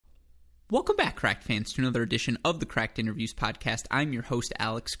Welcome back, Cracked fans, to another edition of the Cracked Interviews podcast. I'm your host,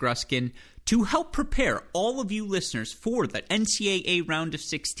 Alex Gruskin. To help prepare all of you listeners for the NCAA Round of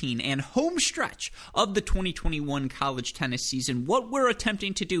 16 and home stretch of the 2021 college tennis season, what we're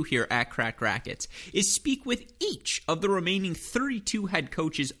attempting to do here at Cracked Racquets is speak with each of the remaining 32 head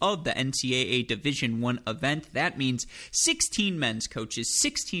coaches of the NCAA Division I event. That means 16 men's coaches,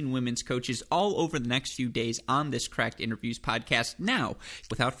 16 women's coaches, all over the next few days on this Cracked Interviews podcast. Now,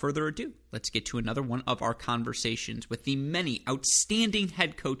 without further ado, let's get to another one of our conversations with the many outstanding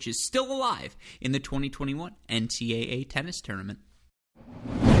head coaches still alive in the 2021 NCAA tennis tournament.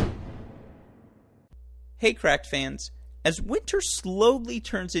 Hey, Cracked fans. As winter slowly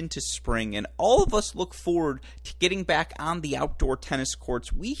turns into spring and all of us look forward to getting back on the outdoor tennis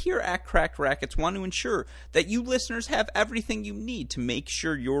courts, we here at Cracked Racquets want to ensure that you listeners have everything you need to make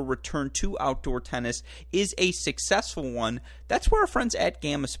sure your return to outdoor tennis is a successful one. That's where our friends at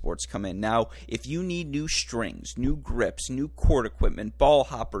Gamma Sports come in. Now, if you need new strings, new grips, new court equipment, ball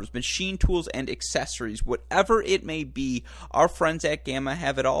hoppers, machine tools, and accessories, whatever it may be, our friends at Gamma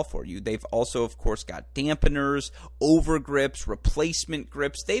have it all for you. They've also, of course, got dampeners, over grips, replacement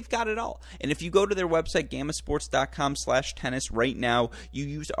grips. They've got it all. And if you go to their website, gammasports.com/tennis right now, you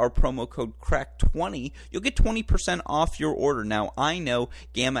use our promo code CRACK20, you'll get 20% off your order. Now, I know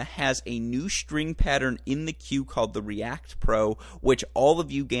Gamma has a new string pattern in the queue called the React Pro, which all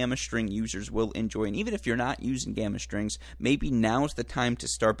of you Gamma string users will enjoy. And even if you're not using Gamma strings, maybe now's the time to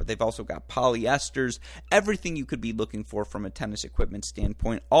start. But they've also got polyesters, everything you could be looking for from a tennis equipment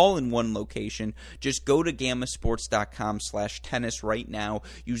standpoint, all in one location. Just go to gammasports.com/tennis right now.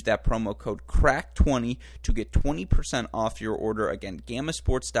 Use that promo code CRACK20 to get 20% off your order. Again,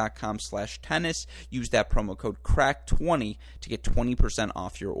 gammasports.com/tennis. Use that promo code CRACK20 to get 20%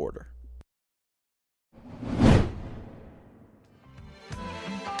 off your order.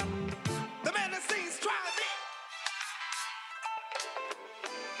 The man that sings try it.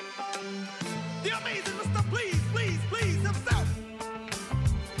 The amazing Mr. Please himself.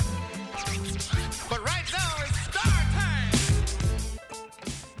 But right now it's star time.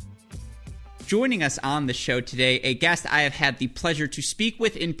 Joining us on the show today, a guest I have had the pleasure to speak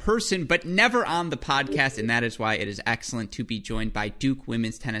with in person, but never on the podcast, and that is why it is excellent to be joined by Duke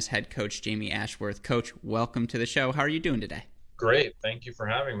women's tennis head coach Jamie Ashworth. Coach, welcome to the show. How are you doing today? Great. Thank you for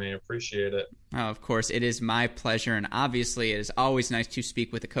having me. I appreciate it. Oh, of course, it is my pleasure, and obviously it is always nice to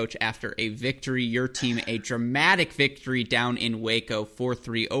speak with a coach after a victory. Your team, a dramatic victory down in Waco,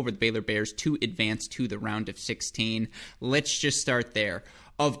 4-3 over the Baylor Bears to advance to the round of 16. Let's just start there.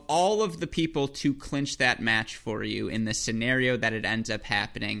 Of all of the people to clinch that match for you in the scenario that it ends up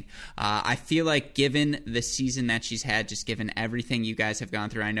happening, I feel like given the season that she's had, just given everything you guys have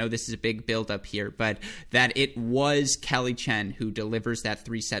gone through, I know this is a big build-up here, but that it was Kelly Chen who delivers that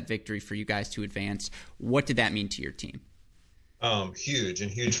 3-set victory for you guys to advance. What did that mean to your team?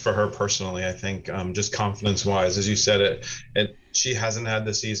 Huge for her personally. I think just confidence-wise, as you said, she hasn't had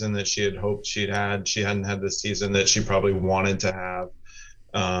the season that she had hoped she'd had. She hadn't had the season that she probably wanted to have.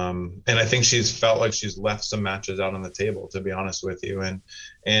 And I think she's felt like she's left some matches out on the table, to be honest with you. And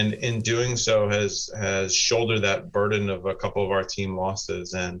in doing so has shouldered that burden of a couple of our team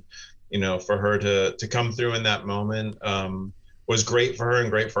losses. And, you know, for her to come through in that moment was great for her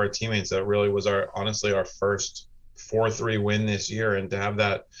and great for our teammates. That really was honestly our first 4-3 win this year. And to have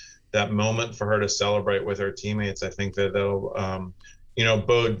that moment for her to celebrate with her teammates, I think that that'll,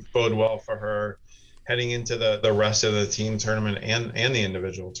 bode well for her heading into the rest of the team tournament and the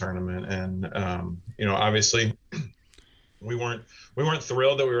individual tournament. And obviously we weren't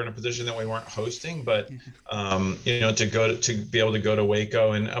thrilled that we were in a position that we weren't hosting, but to be able to go to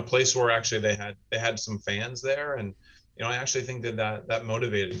Waco, and a place where actually they had some fans there. And I actually think that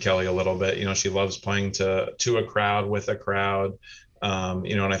motivated Kelly a little bit. She loves playing to a crowd, with a crowd,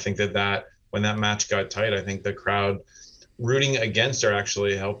 and I think that when that match got tight, I think the crowd rooting against her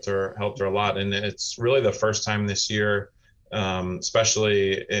actually helped her a lot. And it's really the first time this year,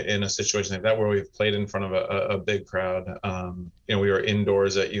 especially in a situation like that where we've played in front of a big crowd. We were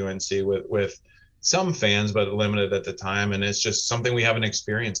indoors at UNC with some fans, but limited at the time. And it's just something we haven't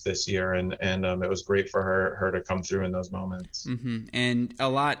experienced this year. And it was great for her to come through in those moments. Mm-hmm. And a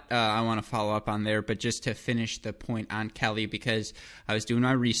lot I want to follow up on there, but just to finish the point on Kelly, because I was doing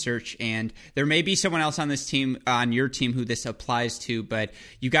my research, and there may be someone else on this team, on your team, who this applies to, but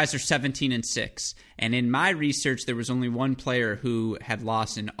you guys are 17-6. And in my research, there was only one player who had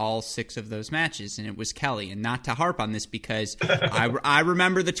lost in all 6 of those matches, and it was Kelly. And not to harp on this, because I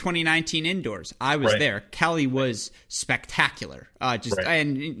remember the 2019 indoors. I was there. Kelly was spectacular.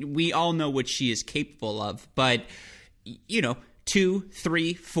 And we all know what she is capable of. But, 2,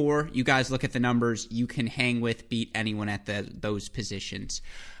 3, 4, you guys look at the numbers. You can hang with, beat anyone at those positions.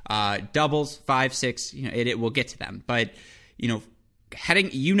 Doubles, 5, 6, it will get to them. But,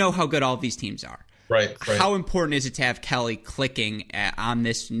 how good all of these teams are. Right. How important is it to have Kelly clicking on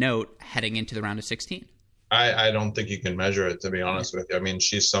this note heading into the round of 16? I don't think you can measure it, to be honest with you. I mean,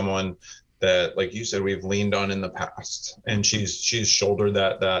 she's someone that, like you said, we've leaned on in the past, and she's shouldered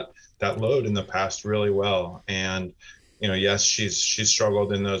that load in the past really well. And, yes, she's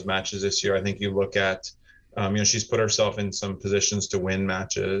struggled in those matches this year. I think you look at, she's put herself in some positions to win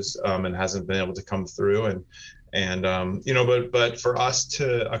matches and hasn't been able to come through. But for us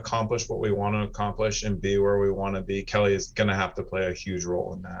to accomplish what we want to accomplish and be where we want to be, Kelly is going to have to play a huge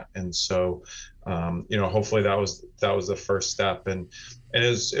role in that. And so, hopefully that was the first step. And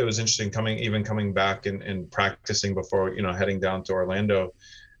it was interesting coming back and practicing before, heading down to Orlando.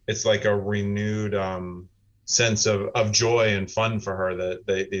 It's like a renewed sense of joy and fun for her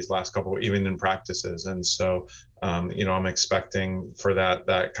that these last couple, even in practices. And so, I'm expecting for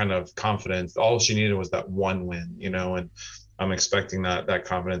that kind of confidence. All she needed was that one win, and I'm expecting that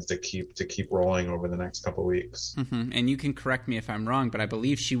confidence to keep rolling over the next couple of weeks. Mm-hmm. And you can correct me if I'm wrong, but I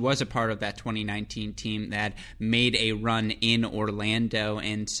believe she was a part of that 2019 team that made a run in Orlando.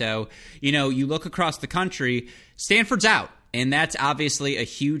 And so, you look across the country, Stanford's out, and that's obviously a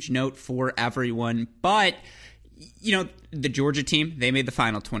huge note for everyone. But the Georgia team, they made the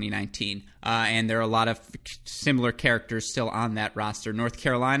final 2019, and there are a lot of similar characters still on that roster. North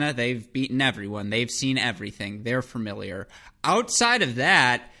Carolina, they've beaten everyone. They've seen everything. They're familiar. Outside of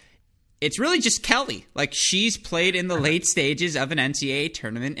that, it's really just Kelly. Like, she's played in the late stages of an NCAA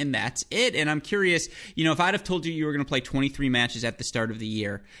tournament, and that's it. And I'm curious, if I'd have told you were going to play 23 matches at the start of the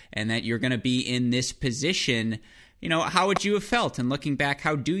year and that you're going to be in this position, how would you have felt? And looking back,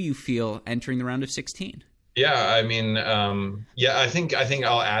 how do you feel entering the round of 16? Yeah, I mean, I think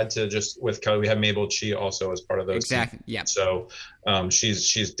I'll add to just with Kelly, we have Mabel Chi also as part of those. Exactly. Teams. Yeah. So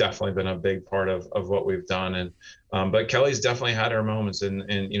she's definitely been a big part of what we've done. And but Kelly's definitely had her moments in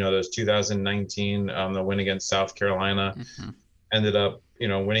those 2019, the win against South Carolina, ended up,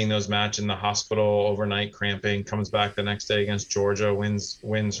 winning those match in the hospital overnight, cramping, comes back the next day against Georgia, wins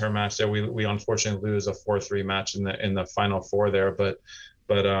her match there. We unfortunately lose a 4-3 match in the Final Four there, but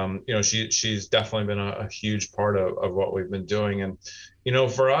she's definitely been a huge part of what we've been doing. And,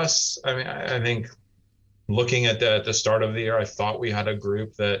 for us, I mean, I think looking at the start of the year, I thought we had a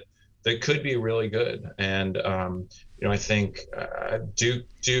group that could be really good. And, I think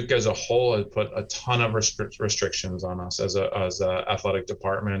Duke as a whole has put a ton of restrictions on us as a athletic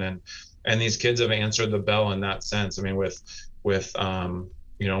department. And these kids have answered the bell in that sense. I mean, with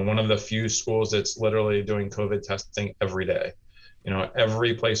one of the few schools that's literally doing COVID testing every day.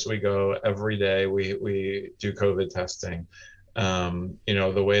 Every place we go, every day we do COVID testing.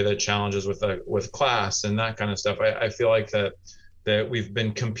 The way that challenges with class and that kind of stuff. I feel like that we've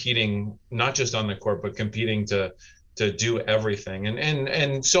been competing not just on the court, but competing to do everything.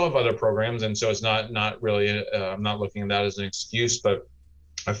 And so have other programs. And so it's not really. I'm not looking at that as an excuse, but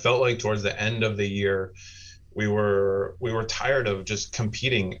I felt like towards the end of the year, we were tired of just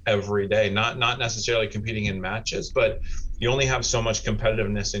competing every day, not necessarily competing in matches, but you only have so much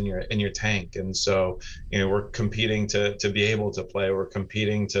competitiveness in your tank. And so, we're competing to be able to play. We're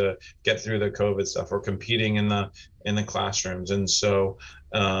competing to get through the COVID stuff. We're competing in the classrooms. And so,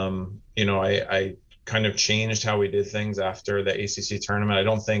 I kind of changed how we did things after the ACC tournament. I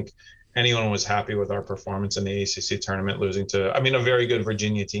don't think anyone was happy with our performance in the ACC tournament, losing to, a very good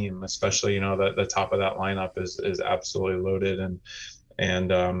Virginia team, especially, the top of that lineup is absolutely loaded.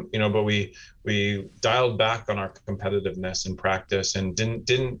 But we dialed back on our competitiveness in practice and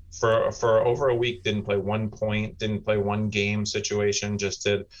didn't for over a week, didn't play 1 point, didn't play one game situation, just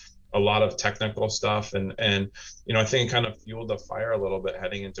did a lot of technical stuff. And I think it kind of fueled the fire a little bit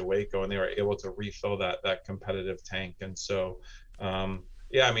heading into Waco, and they were able to refill that competitive tank. And so,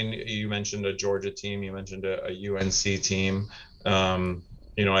 you mentioned a Georgia team, you mentioned a UNC team.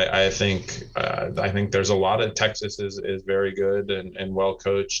 I think there's a lot of Texas is very good and well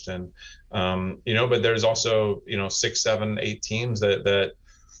coached, and but there's also 6, 7, 8 teams that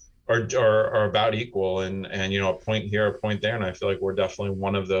are about equal, and a point here, a point there, and I feel like we're definitely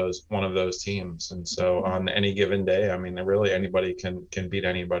one of those teams. And so on any given day, really anybody can beat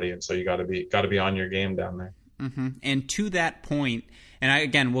anybody, and so you got to be on your game down there. Mm-hmm. And to that point,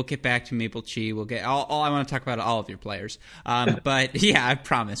 and we'll get back to Mabel Chi. We'll get all I want to talk about all of your players. But yeah, I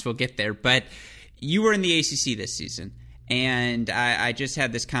promise we'll get there. But you were in the ACC this season, and I just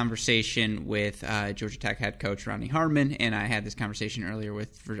had this conversation with Georgia Tech head coach Ronnie Harmon, and I had this conversation earlier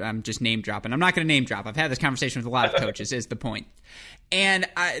I'm just name dropping. I'm not going to name drop. I've had this conversation with a lot of coaches, is the point. And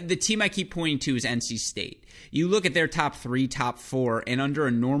the team I keep pointing to is NC State. You look at their top 3, top 4, and under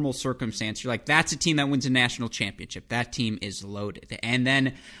a normal circumstance, you're like, that's a team that wins a national championship. That team is loaded. And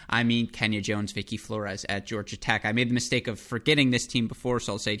then, Kenya Jones, Vicky Flores at Georgia Tech. I made the mistake of forgetting this team before,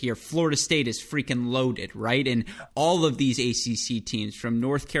 so I'll say it here. Florida State is freaking loaded, right? And all of these ACC teams, from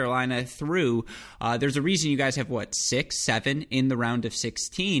North Carolina through, there's a reason you guys have, 6, 7 in the round of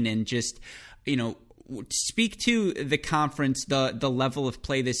 16, and just, speak to the conference, the level of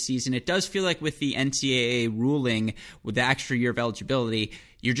play this season. It does feel like with the NCAA ruling, with the extra year of eligibility,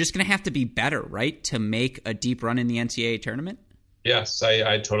 you're just going to have to be better, right, to make a deep run in the NCAA tournament? Yes,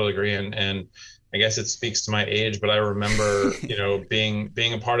 I totally agree. And I guess it speaks to my age, but I remember,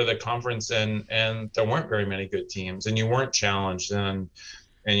 being a part of the conference and there weren't very many good teams and you weren't challenged. And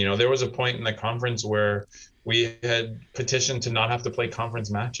there was a point in the conference where we had petitioned to not have to play conference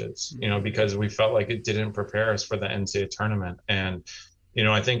matches, because we felt like it didn't prepare us for the NCAA tournament. And,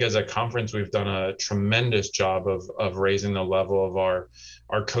 I think as a conference, we've done a tremendous job of raising the level of our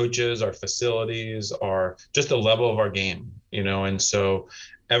coaches, our facilities, just the level of our game, and so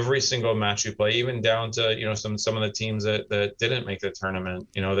every single match we play, even down to, some of the teams that didn't make the tournament,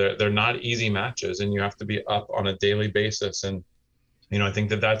 they're not easy matches and you have to be up on a daily basis. And, I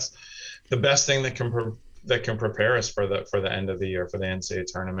think that's the best thing that can prepare us for the end of the year, for the NCAA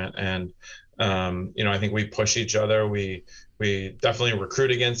tournament. And I think we push each other. We definitely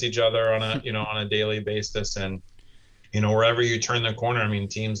recruit against each other on a daily basis. And wherever you turn the corner,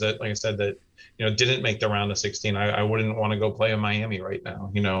 teams that, like I said, that didn't make the round of 16, I wouldn't want to go play in Miami right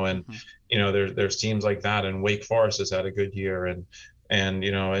now. And there's teams like that, and Wake Forest has had a good year,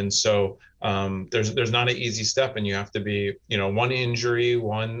 and so there's not an easy step, and you have to be one injury,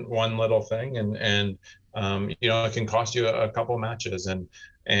 one little thing, and it can cost you a couple matches, and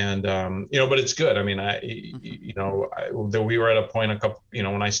but it's good. We were at a point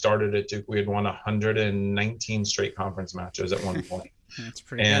when I started at Duke, we had won 119 straight conference matches at one point. That's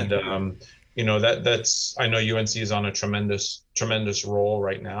pretty good. That's, I know UNC is on a tremendous roll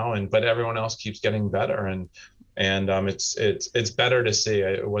right now, but everyone else keeps getting better, and it's better to see.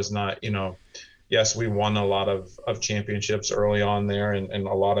 It was not, yes, we won a lot of championships early on there and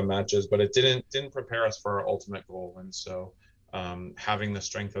a lot of matches, but it didn't prepare us for our ultimate goal. And so having the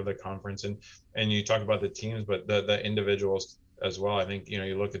strength of the conference and you talk about the teams, but the individuals as well. I think,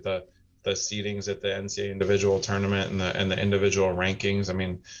 you look at the seedings at the NCAA individual tournament and the individual rankings.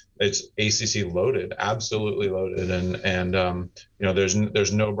 It's ACC loaded, absolutely loaded. And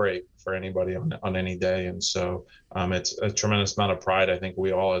there's no break for anybody on any day. And so it's a tremendous amount of pride I think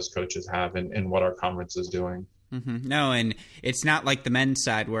we all as coaches have in what our conference is doing. Mm-hmm. No, and it's not like the men's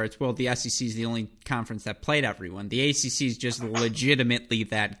side where it's, the SEC is the only conference that played everyone. The ACC is just legitimately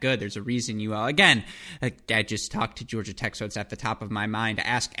that good. There's a reason again, I just talked to Georgia Tech, so it's at the top of my mind.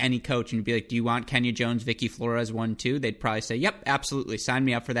 Ask any coach and you'd be like, do you want Kenya Jones, Vicky Flores 1-2? They'd probably say, yep, absolutely. Sign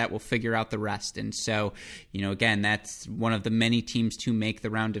me up for that. We'll figure out the rest. And so, again, that's one of the many teams to make the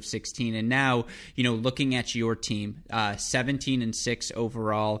round of 16. And now, looking at your team, 17-6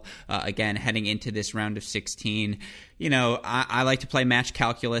 overall, again, heading into this round of 16. I like to play match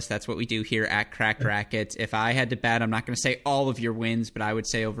calculus. That's what we do here at Cracked Racquets. If I had to bet, I'm not going to say all of your wins, but I would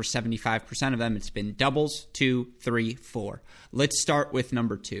say over 75% of them, it's been doubles, 2, 3, 4. Let's start with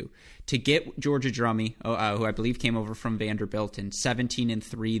number 2. To get Georgia Drummy, who I believe came over from Vanderbilt, and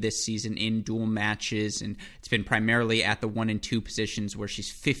 17-3 this season in dual matches, and it's been primarily at the 1 and 2 positions where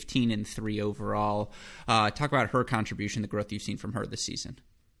she's 15-3 overall. Talk about her contribution, the growth you've seen from her this season.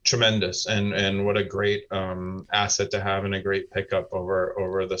 Tremendous, and what a great asset to have, and a great pickup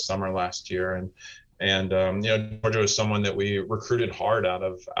over the summer last year. And Georgia was someone that we recruited hard out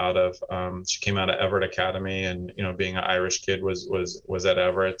of she came out of Everett Academy, and being an Irish kid was at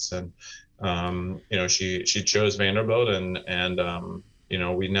Everett's, and she chose Vanderbilt, and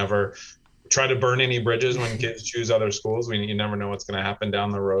we never try to burn any bridges when kids choose other schools. You never know what's going to happen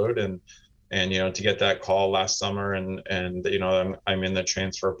down the road, and to get that call last summer, and I'm in the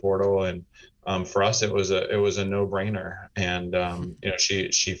transfer portal, and for us it was a no-brainer, and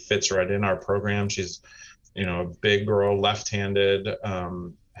she fits right in our program. She's a big girl, left-handed,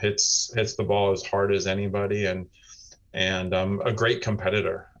 hits the ball as hard as anybody, and a great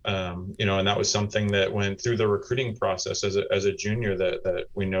competitor. And that was something that went through the recruiting process as a junior that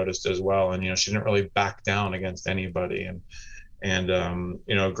we noticed as well. And she didn't really back down against anybody, and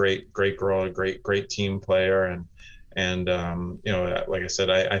great girl, a great team player, Like I said,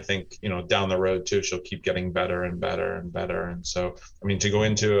 I think, down the road too, she'll keep getting better and better and better. And so, I mean, to go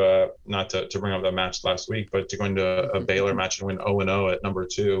into not to bring up the match last week, but to go into a Baylor match and win 0-0 at number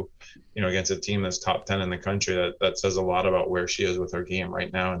 2, against a team that's top 10 in the country, that says a lot about where she is with her game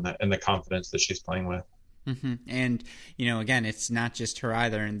right now and the confidence that she's playing with. Mm-hmm. And, again, it's not just her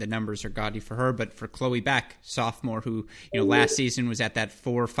either, and the numbers are gaudy for her, but for Chloe Beck, sophomore, who, last season was at that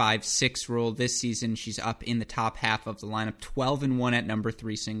 4, 5, 6 role. This season, she's up in the top half of the lineup, 12-1 at number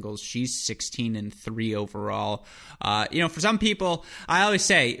 3 singles. She's 16-3 overall. For some people, I always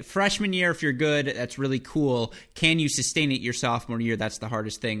say, freshman year, if you're good, that's really cool. Can you sustain it your sophomore year? That's the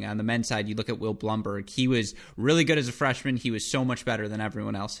hardest thing. On the men's side, you look at Will Blumberg. He was really good as a freshman. He was so much better than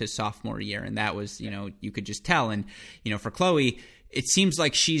everyone else his sophomore year, and that was, you could just tell. And, for Chloe, it seems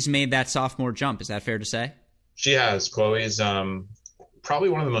like she's made that sophomore jump. Is that fair to say? She has. Chloe's probably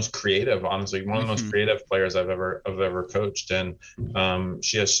one of the most creative, honestly, one of the most creative players I've ever coached. And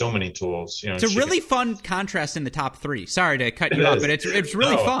she has so many tools. It's a really fun contrast in the top 3. Sorry to cut you off, but it's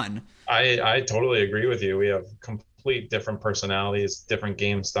really fun. I totally agree with you. We have complete different personalities, different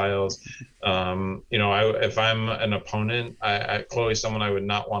game styles. If I'm an opponent, Chloe's someone I would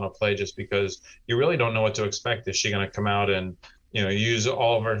not want to play, just because you really don't know what to expect. Is she going to come out and use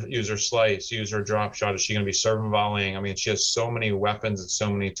her slice, use her drop shot? Is she going to be serving, volleying? I mean, she has so many weapons and so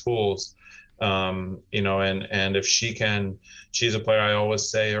many tools. And if she can, she's a player. I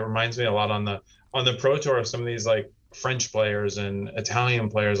always say it reminds me a lot on the pro tour of some of these like French players and Italian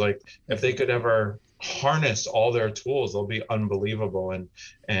players. Like, if they could ever harness all their tools, they'll be unbelievable.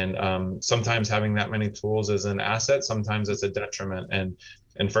 And sometimes having that many tools is an asset, sometimes it's a detriment.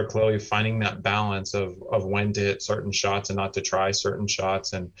 And for Chloe, finding that balance of when to hit certain shots and not to try certain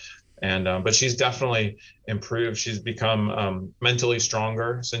shots. But she's definitely improved. She's become mentally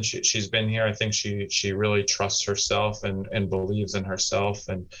stronger since she's been here. I think she really trusts herself and believes in herself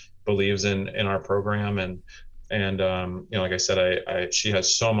and believes in our program. And like I said, she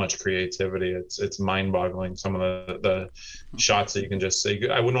has so much creativity. It's mind-boggling, some of the shots that you can just say.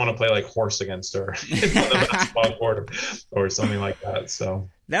 I wouldn't want to play like horse against her on the basketball court or something like that. So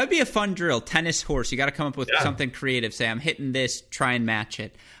that would be a fun drill. Tennis horse. You got to come up with something creative. Say, I'm hitting this, try and match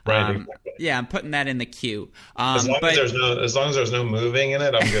it. Right. Exactly. Yeah, I'm putting that in the queue. As long as there's no moving in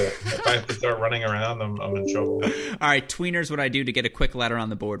it, I'm good. If I have to start running around, I'm in trouble. All right, tweeners, what I do to get a quick letter on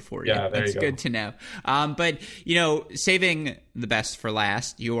the board for you. Yeah, that's good to know. But saving the best for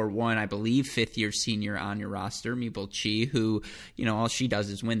last, your one, I believe, 5th-year senior on your roster, Mibel Chi, who all she does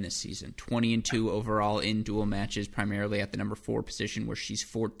is win this season. 20-2 overall in dual matches, primarily at the number 4 position, where she's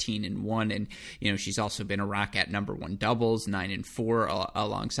 14-1, and she's also been a rock at number 1 doubles, 9-4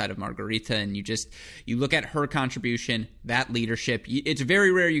 alongside of Margarita. And you look at her contribution, that leadership. It's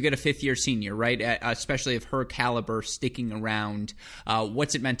very rare you get a 5th-year senior, right? Especially of her caliber sticking around.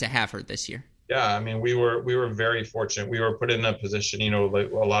 What's it meant to have her this year? Yeah, I mean, we were very fortunate. We were put in a position,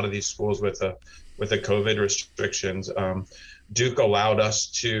 like a lot of these schools with the COVID restrictions. Duke allowed us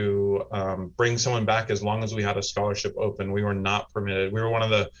to bring someone back as long as we had a scholarship open. We were not permitted. We were one of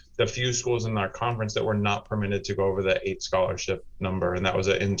the few schools in our conference that were not permitted to go over the 8 scholarship number, and that was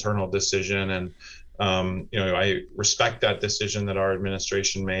an internal decision. And I respect that decision that our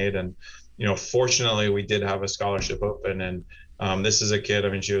administration made. And fortunately, we did have a scholarship open. And this is a kid, I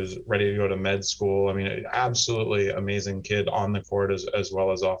mean, she was ready to go to med school. I mean, absolutely amazing kid on the court as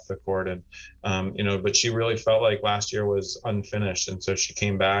well as off the court. And, but she really felt like last year was unfinished. And so she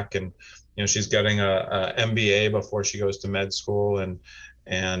came back, and, she's getting a MBA before she goes to med school.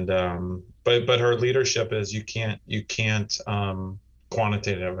 But her leadership is, you can't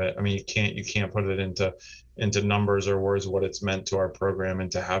quantitative it. I mean, you can't put it into numbers or words, what it's meant to our program,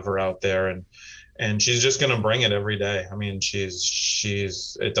 and to have her out there and she's just going to bring it every day. I mean,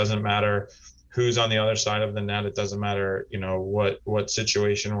 it doesn't matter who's on the other side of the net. It doesn't matter, what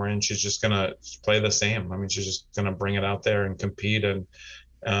situation we're in. She's just going to play the same. I mean, she's just going to bring it out there and compete. And,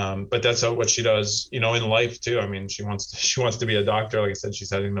 but that's what she does, in life too. I mean, she wants to be a doctor. Like I said,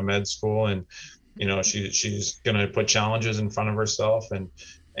 she's heading to med school, and, she's going to put challenges in front of herself,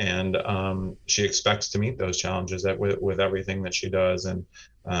 and she expects to meet those challenges with everything that she does. And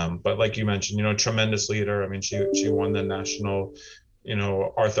but like you mentioned, tremendous leader. I mean, she won the national,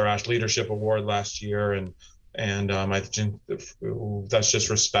 Arthur Ashe Leadership Award last year, and I think that's just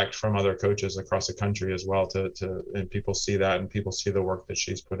respect from other coaches across the country as well. And people see that, and people see the work that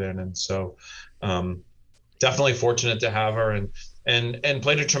she's put in, and so definitely fortunate to have her, and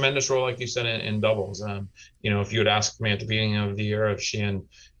played a tremendous role, like you said, in doubles. If you had asked me at the beginning of the year if she and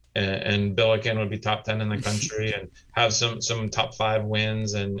and Billiken would be top 10 in the country and have some top 5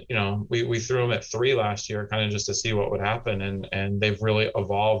 wins. And we threw them at 3 last year, kind of just to see what would happen. And they've really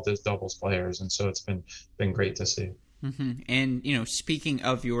evolved as doubles players, and so it's been great to see. Mm-hmm. And speaking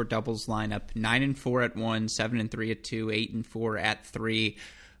of your doubles lineup, 9-4 at 1, 7-3 at 2, 8-4 at 3.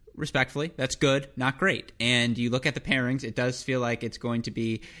 Respectfully, that's good, not great. And you look at the pairings, it does feel like it's going to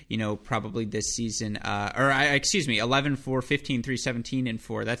be, probably this season, 11-4, 15-3,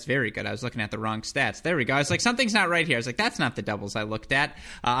 17-4. That's very good. I was looking at the wrong stats. There we go. I was like, something's not right here. I was like, that's not the doubles I looked at.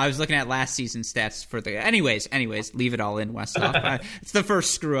 I was looking at last season's stats for the. Anyways, leave it all in, Westhoff. It's the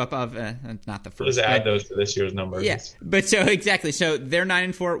first screw up of, not the first. Just add those to this year's numbers. Yeah, but so exactly. So they're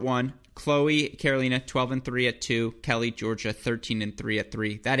 9-4 at 1. Chloe, Carolina, 12-3 at 2. Kelly, Georgia, 13-3 at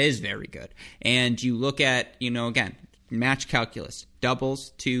 3. That is very good. And you look at, again, match calculus,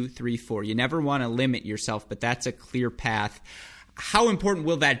 doubles, 2, 3, 4. You never want to limit yourself, but that's a clear path. How important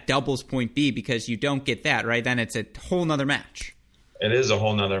will that doubles point be? Because you don't get that, right? Then it's a whole nother match. It is a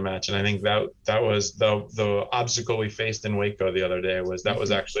whole nother match, and I think that was the obstacle we faced in Waco the other day. Was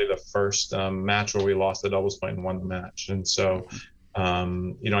actually the first match where we lost the doubles point and won the match. And so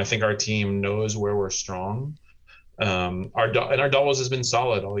I think our team knows where we're strong. Our doubles has been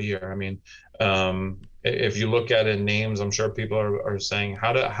solid all year. I mean, if you look at it in names, I'm sure people are saying,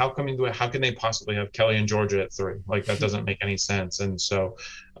 how can they possibly have Kelly and Georgia at 3? Like, that doesn't make any sense. And so,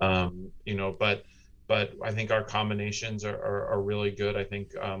 but I think our combinations are really good. I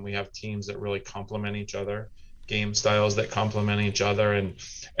think we have teams that really complement each other, game styles that complement each other, and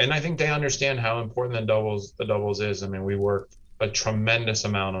I think they understand how important the doubles is. I mean, we work a tremendous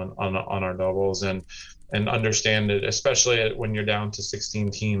amount on our doubles and understand it, especially when you're down to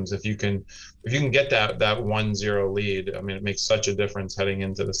 16 teams. If you can get that 1-0 lead, I mean, it makes such a difference heading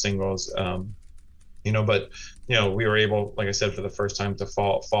into the singles. But we were able, like I said, for the first time to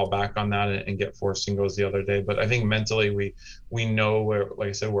fall back on that and get 4 singles the other day. But I think mentally we know where, like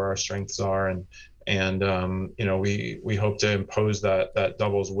I said, where our strengths are, and we hope to impose that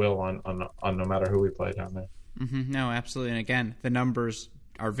doubles will on no matter who we play down there. Mm-hmm. No, absolutely. And again, the numbers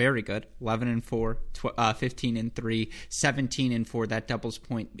are very good. 11-4, 15-3, 17-4. That doubles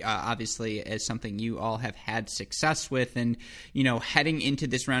point obviously is something you all have had success with. And, heading into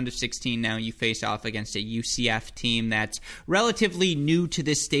this round of 16 now, you face off against a UCF team that's relatively new to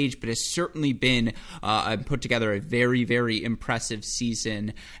this stage, but has certainly been put together a very, very impressive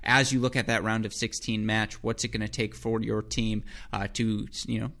season. As you look at that round of 16 match, what's it going to take for your team to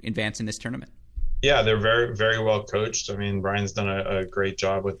advance in this tournament? Yeah, they're very, very well coached. I mean, Brian's done a great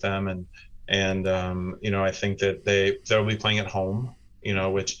job with them, and I think that they'll be playing at home,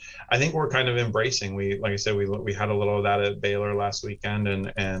 which I think we're kind of embracing. Like I said, we had a little of that at Baylor last weekend,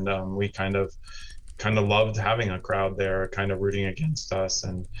 and we kind of loved having a crowd there, kind of rooting against us,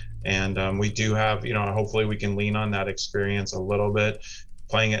 and we do have, hopefully we can lean on that experience a little bit.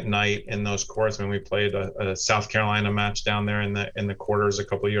 Playing at night in those courts. I mean, we played a South Carolina match down there in the quarters a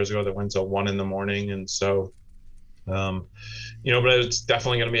couple of years ago that went till 1 a.m. And so, but it's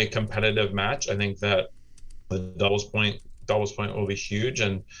definitely going to be a competitive match. I think that the doubles point will be huge.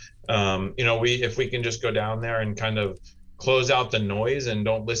 And, if we can just go down there and kind of close out the noise and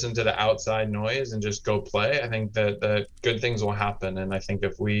don't listen to the outside noise and just go play, I think that good things will happen. And I think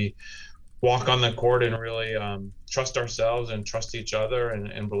if we walk on the court and really trust ourselves and trust each other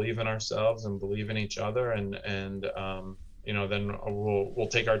and believe in ourselves and believe in each other, and then we'll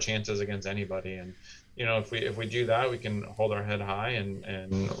take our chances against anybody. And if we do that, we can hold our head high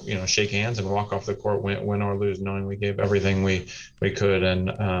and shake hands and walk off the court, win or lose, knowing we gave everything we could.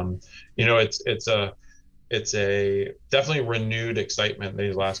 And it's a definitely renewed excitement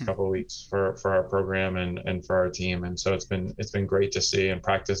these last couple of weeks for our program and for our team. And so it's been great to see, and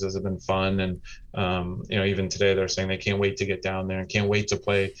practices have been fun. And, even today they're saying they can't wait to get down there and can't wait to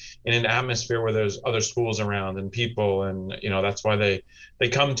play in an atmosphere where there's other schools around and people. And, that's why they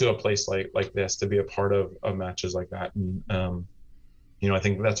come to a place like this to be a part of matches like that. And, I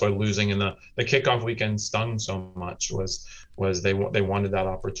think that's why losing in the kickoff weekend stung so much was they wanted that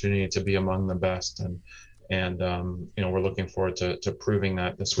opportunity to be among the best. And we're looking forward to proving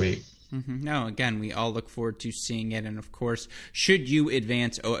that this week. Mm-hmm. No, again, we all look forward to seeing it. And, of course, should you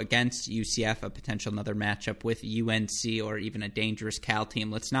advance against UCF, a potential another matchup with UNC or even a dangerous Cal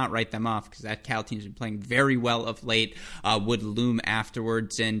team, let's not write them off, because that Cal team's been playing very well of late, would loom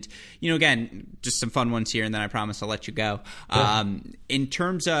afterwards. And, again, just some fun ones here, and then I promise I'll let you go. Yeah. In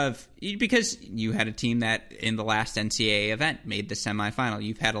terms of – because you had a team that in the last NCAA event made the semifinal.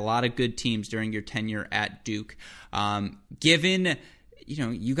 You've had a lot of good teams during your tenure at Duke. Given –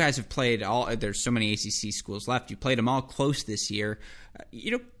 you guys have played there's so many ACC schools left. You played them all close this year.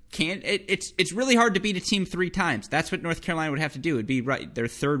 it's really hard to beat a team 3 times. That's what North Carolina would have to do. It'd be their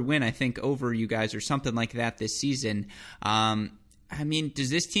 3rd win, I think, over you guys or something like that this season. I mean, does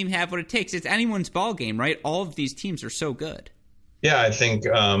this team have what it takes? It's anyone's ball game, right? All of these teams are so good. Yeah, I think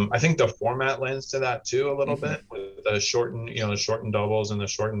the format lends to that too a little bit with the shortened doubles and the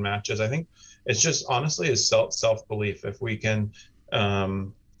shortened matches. I think it's just honestly is self-belief. If we can,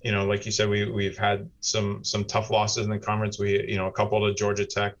 like you said, we've had some tough losses in the conference. A couple to Georgia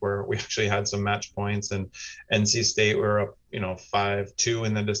Tech where we actually had some match points, and NC State we were up 5-2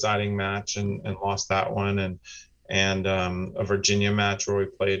 in the deciding match and lost that one, and a Virginia match where we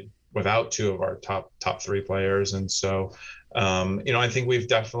played without 2 of our top 3 players. And so, I think we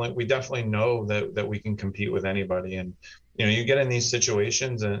definitely know that we can compete with anybody. And, you get in these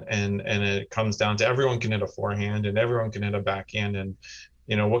situations and it comes down to everyone can hit a forehand and everyone can hit a backhand. And,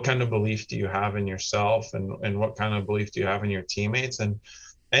 what kind of belief do you have in yourself and what kind of belief do you have in your teammates? And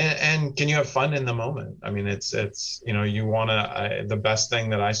can you have fun in the moment? I mean, it's you want to. The best thing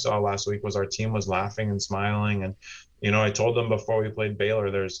that I saw last week was our team was laughing and smiling, and I told them before we played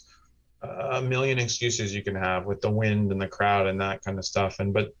Baylor, there's a million excuses you can have with the wind and the crowd and that kind of stuff,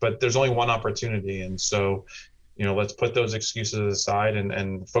 but there's only one opportunity, and so let's put those excuses aside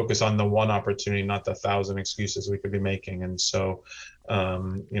and focus on the one opportunity, not the 1,000 excuses we could be making. And so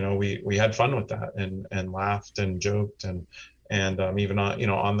we had fun with that and laughed and joked and even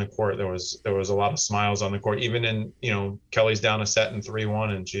on the court, there was a lot of smiles on the court. Even in Kelly's down a set in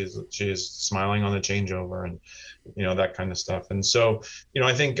 3-1, and she's smiling on the changeover, and that kind of stuff. And so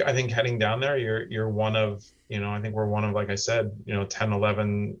I think heading down there, you're one of I think we're one of, like I said, 10,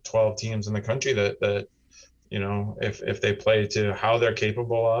 11, 12 teams in the country that if they play to how they're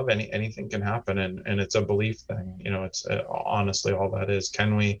capable of, anything can happen, and it's a belief thing. It's honestly all that is.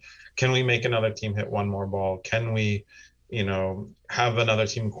 Can we make another team hit one more ball? Can we have another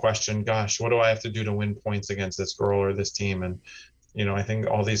team question, gosh, what do I have to do to win points against this girl or this team? And, I think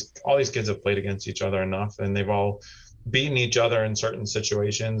all these kids have played against each other enough, and they've all beaten each other in certain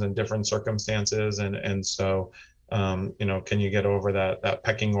situations and different circumstances. And so, can you get over that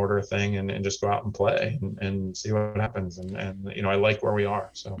pecking order thing and just go out and play and see what happens? And I like where we are.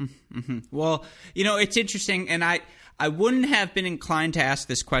 So, Well, it's interesting. And I wouldn't have been inclined to ask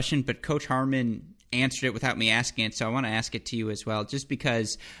this question, but Coach Harmon answered it without me asking it, so I want to ask it to you as well, just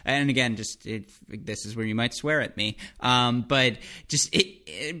because, and again, this is where you might swear at me, but just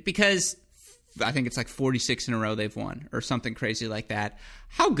because I think it's like 46 in a row they've won or something crazy like that.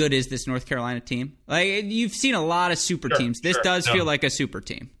 How good is this North Carolina team? Like, you've seen a lot of super teams. This does feel like a super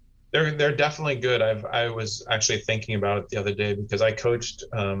team. They're definitely good. I was actually thinking about it the other day because I coached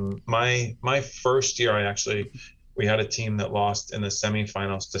my first year. We had a team that lost in the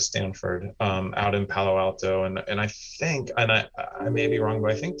semifinals to Stanford out in Palo Alto. And I think, and I may be wrong,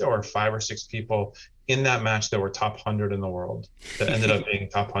 but I think there were 5 or 6 people in that match that were top 100 in the world that ended up being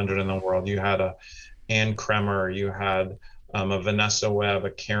top 100 in the world. You had a Ann Kremer, you had a Vanessa Webb, a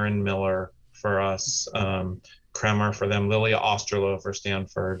Karen Miller for us, Kremer for them, Lilia Osterloh for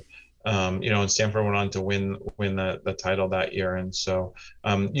Stanford. And Stanford went on to win the title that year. And so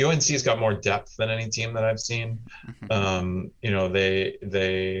UNC's got more depth than any team that I've seen.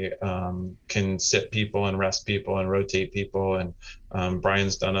 They can sit people and rest people and rotate people. And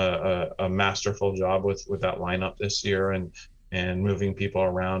Brian's done a masterful job with that lineup this year and moving people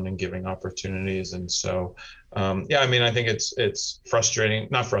around and giving opportunities. And so, I think it's frustrating,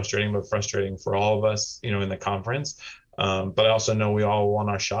 not frustrating, but frustrating for all of us, in the conference. But I also know we all want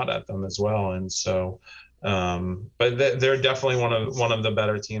our shot at them as well. And so, but they're definitely one of the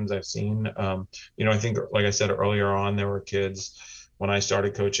better teams I've seen. I think, like I said earlier on, there were kids when I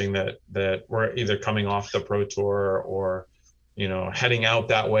started coaching that were either coming off the Pro Tour or, heading out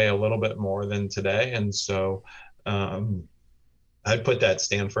that way a little bit more than today. And so, I put that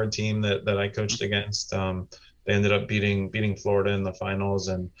Stanford team that I coached against. They ended up beating Florida in the finals,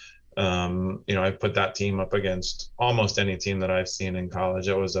 and I put that team up against almost any team that I've seen in college.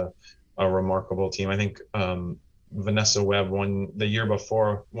 It was a remarkable team. I think Vanessa Webb won the year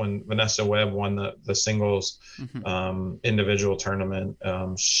before when Vanessa Webb won the singles individual tournament.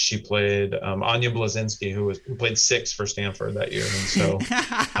 She played Anya Blazinski, who played 6 for Stanford that year, and so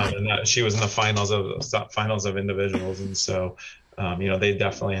she was in the finals of individuals. And so they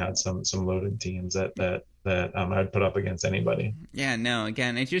definitely had some loaded teams that I'd put up against anybody. Yeah, no,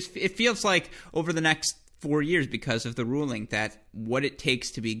 again, it feels like over the next 4 years, because of the ruling, that what it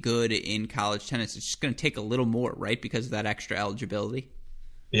takes to be good in college tennis is just going to take a little more, right? Because of that extra eligibility.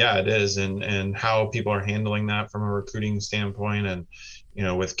 Yeah, it is, and how people are handling that from a recruiting standpoint, and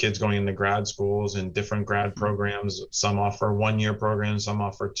with kids going into grad schools and different grad programs. Some offer 1 year programs, some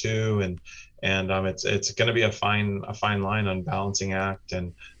offer 2, and it's going to be a fine line on balancing act.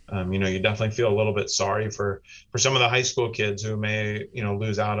 And you definitely feel a little bit sorry for some of the high school kids who may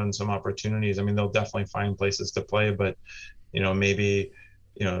lose out on some opportunities. I mean, they'll definitely find places to play, but maybe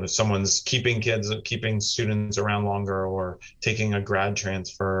someone's keeping students around longer, or taking a grad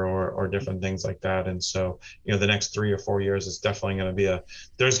transfer, or different things like that. And so the next 3 or 4 years is definitely going to be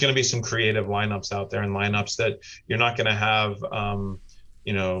there's going to be some creative lineups out there, and lineups that you're not going to have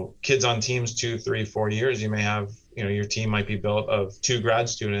kids on teams 2, 3, 4 years. You may have your team might be built of 2 grad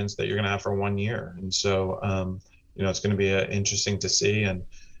students that you're going to have for 1 year. And so it's going to be interesting to see, and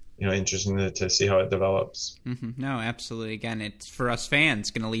interesting to see how it develops. Mm-hmm. No, absolutely. Again, it's for us fans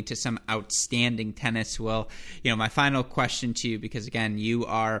going to lead to some outstanding tennis. Well, my final question to you, because again, you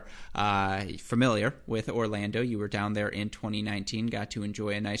are familiar with Orlando. You were down there in 2019, got to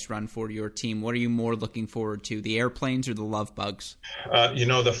enjoy a nice run for your team. What are you more looking forward to, the airplanes or the love bugs?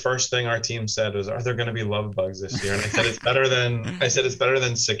 The first thing our team said was, "Are there going to be love bugs this year?" And I said it's better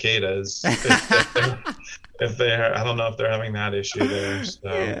than cicadas. If they're, I don't know if they're having that issue there. So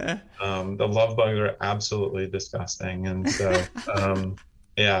Yeah. The love bugs are absolutely disgusting. And so,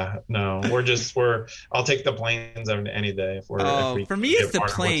 I'll take the planes any day. For me, it's the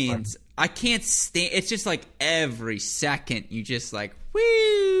planes. I can't stand, it's just like every second you just like,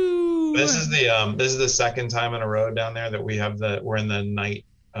 woo. This is the second time in a row down there that we're in the night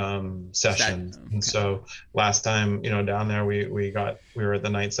sessions. Okay. And so last time down there we were at the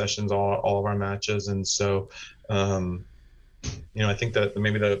night sessions all of our matches. And so I think that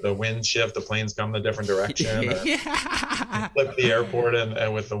maybe the wind shift, the planes come the different direction, flip the airport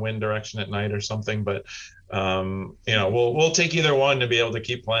and with the wind direction at night or something. But we'll take either one to be able to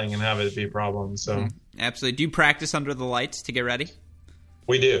keep playing and have it be a problem. So Absolutely. Do you practice under the lights to get ready?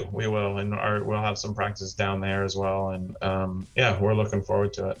 We do. We will, and we'll have some practice down there as well. And we're looking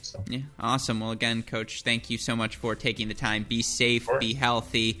forward to it. So. Yeah, awesome. Well, again, Coach, thank you so much for taking the time. Be safe, be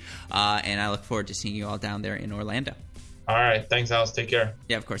healthy, and I look forward to seeing you all down there in Orlando. All right. Thanks, Alice. Take care.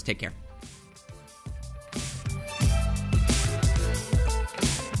 Yeah, of course. Take care.